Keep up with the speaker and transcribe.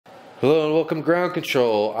Hello and welcome to Ground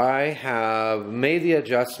Control. I have made the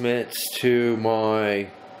adjustments to my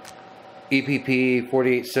EPP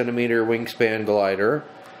 48 centimeter wingspan glider.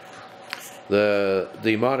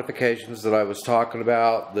 The modifications that I was talking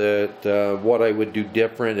about, what I would do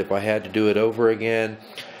different if I had to do it over again.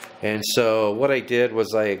 And so what I did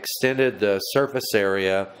was I extended the surface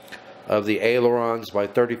area of the ailerons by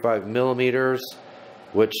 35 millimeters,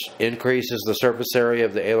 which increases the surface area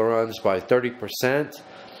of the ailerons by 30%.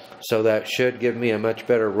 So that should give me a much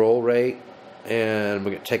better roll rate, and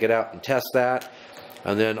we're going to take it out and test that.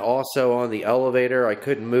 And then also on the elevator, I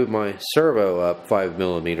couldn't move my servo up 5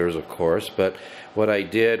 millimeters, of course, but what I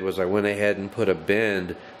did was I went ahead and put a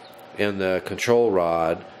bend in the control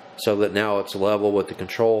rod so that now it's level with the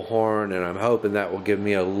control horn, and I'm hoping that will give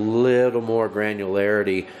me a little more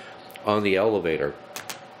granularity on the elevator.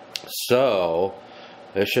 So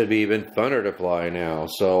it should be even funner to fly now.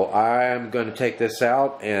 So I'm going to take this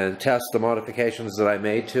out and test the modifications that I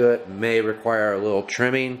made to it. May require a little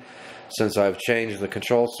trimming since I've changed the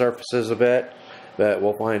control surfaces a bit, but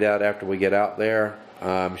we'll find out after we get out there.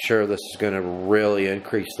 I'm sure this is going to really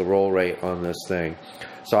increase the roll rate on this thing.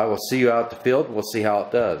 So I will see you out in the field and we'll see how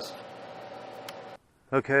it does.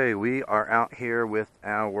 Okay, we are out here with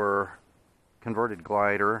our converted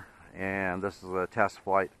glider, and this is a test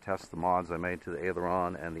flight to test the mods I made to the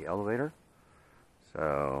aileron and the elevator.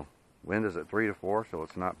 So wind is at 3 to 4, so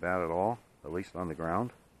it's not bad at all, at least on the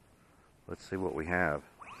ground. Let's see what we have.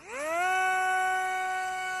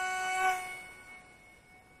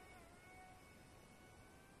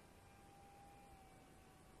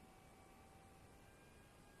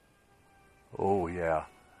 Oh yeah,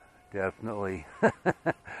 definitely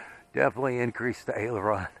definitely increased the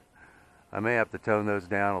aileron. I may have to tone those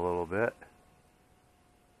down a little bit.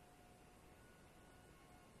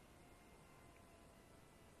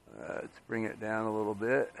 Let's bring it down a little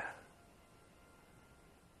bit.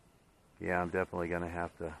 Yeah, I'm definitely going to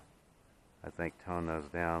have to, I think, tone those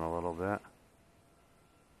down a little bit.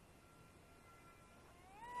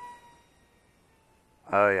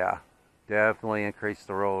 Oh yeah, definitely increased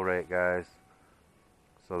the roll rate, guys.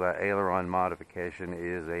 So that aileron modification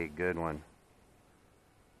is a good one.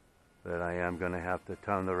 But I am going to have to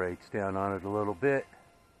tone the rates down on it a little bit.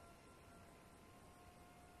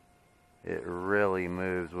 It really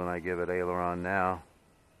moves when I give it aileron now.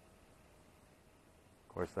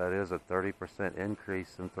 Of course, that is a 30%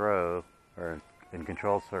 increase in throw, or in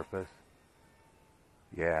control surface.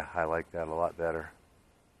 Yeah, I like that a lot better.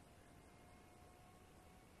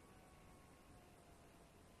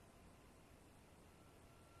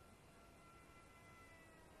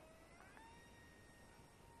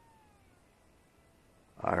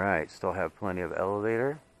 Alright, still have plenty of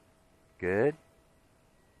elevator. Good.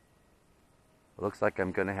 It looks like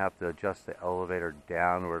I'm going to have to adjust the elevator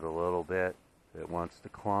downward a little bit if it wants to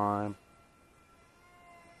climb.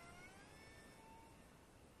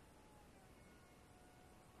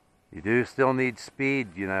 You do still need speed,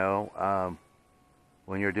 you know,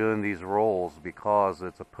 when you're doing these rolls, because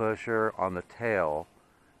it's a pusher on the tail.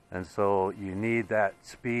 And so you need that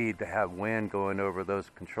speed to have wind going over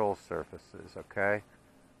those control surfaces, okay?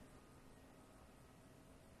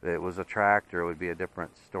 If it was a tractor, it would be a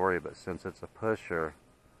different story, but since it's a pusher,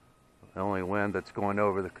 the only wind that's going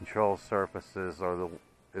over the control surfaces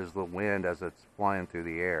is the wind as it's flying through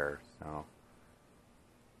the air. So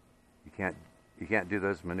you can't do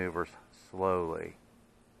those maneuvers slowly.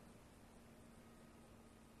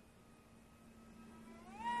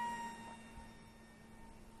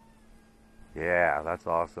 Yeah, that's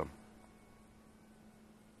awesome.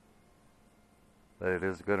 But it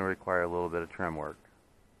is going to require a little bit of trim work.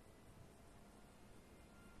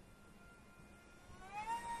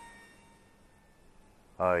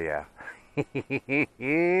 Oh yeah.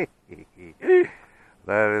 That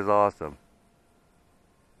is awesome.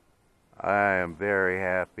 I am very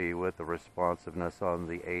happy with the responsiveness on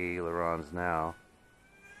the ailerons now.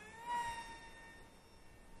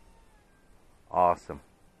 Awesome.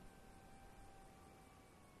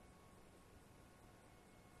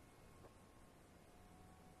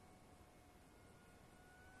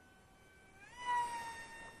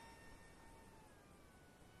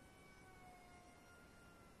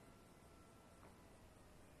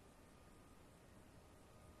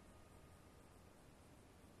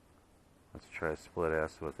 Let's try split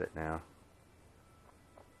S with it now.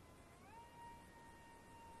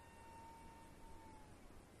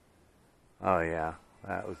 Oh yeah,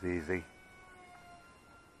 that was easy.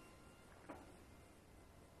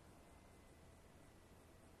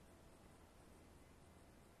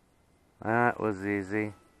 That was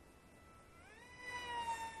easy.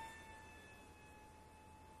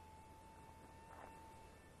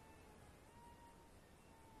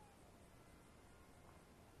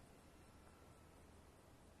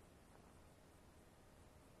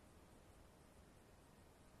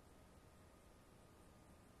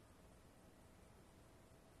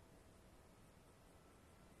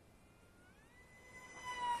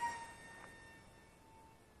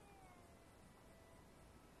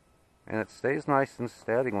 And it stays nice and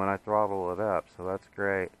steady when I throttle it up, so that's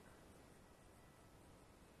great.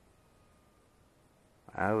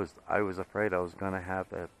 I was afraid I was going to have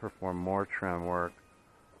to perform more trim work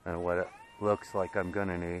than what it looks like I'm going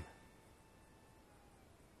to need.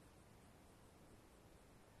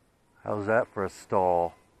 How's that for a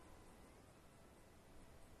stall?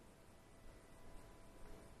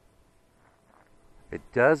 It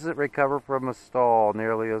doesn't recover from a stall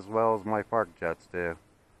nearly as well as my park jets do.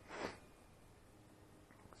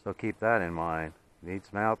 So keep that in mind. You need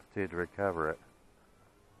some altitude to recover it.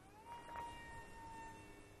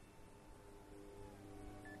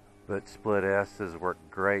 But split S's work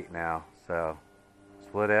great now. So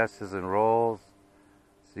split S's and rolls.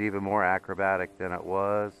 It's even more acrobatic than it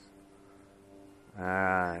was.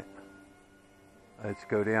 Alright. Let's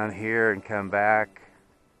go down here and come back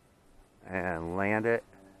and land it.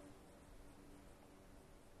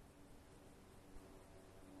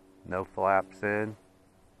 No flaps in.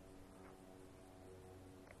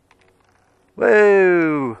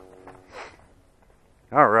 Woo!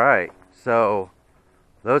 Alright, so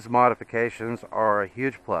those modifications are a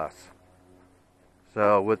huge plus.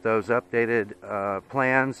 So with those updated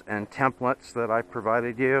plans and templates that I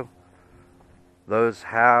provided you, those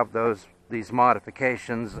have these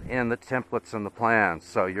modifications in the templates and the plans.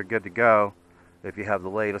 So you're good to go if you have the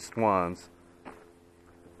latest ones.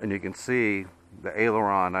 And you can see the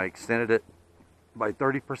aileron, I extended it by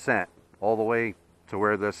 30% all the way to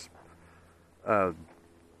where this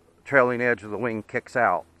trailing edge of the wing kicks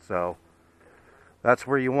out. So that's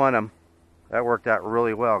where you want them. That worked out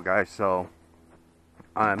really well, guys. So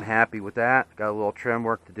I'm happy with that. Got a little trim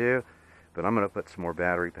work to do, but I'm going to put some more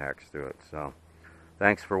battery packs through it. So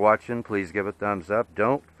thanks for watching. Please give a thumbs up.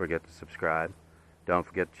 Don't forget to subscribe. Don't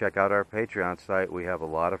forget to check out our Patreon site. We have a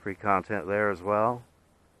lot of free content there as well.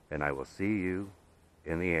 And I will see you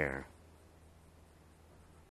in the air.